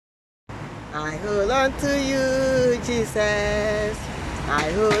I hold on to you, Jesus.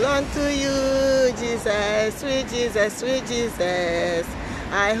 I hold on to you, Jesus. Sweet Jesus, sweet Jesus.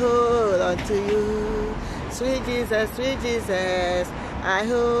 I hold on to you. Sweet Jesus, sweet Jesus. I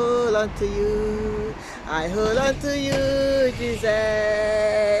hold on to you. I hold on to you,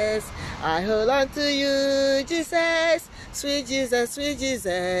 Jesus. I hold on to you, Jesus. Sweet Jesus, sweet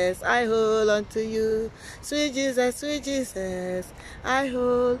Jesus. I hold on to you. Sweet Jesus, sweet Jesus. I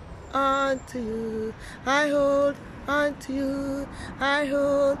hold on to you. I hold on to you. I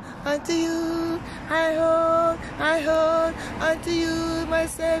hold on to you. I hold on to you, my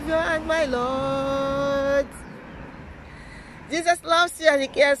Savior and my Lord. Jesus loves you and He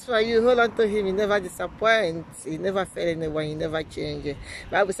cares for you. Hold on to Him. He never disappoints. He never fails anyone. He never changes.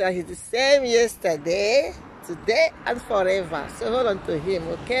 The Bible says He's the same yesterday, today, and forever. So hold on to Him,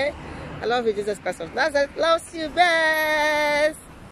 okay? I love you, Jesus Christ of Nazareth loves you best.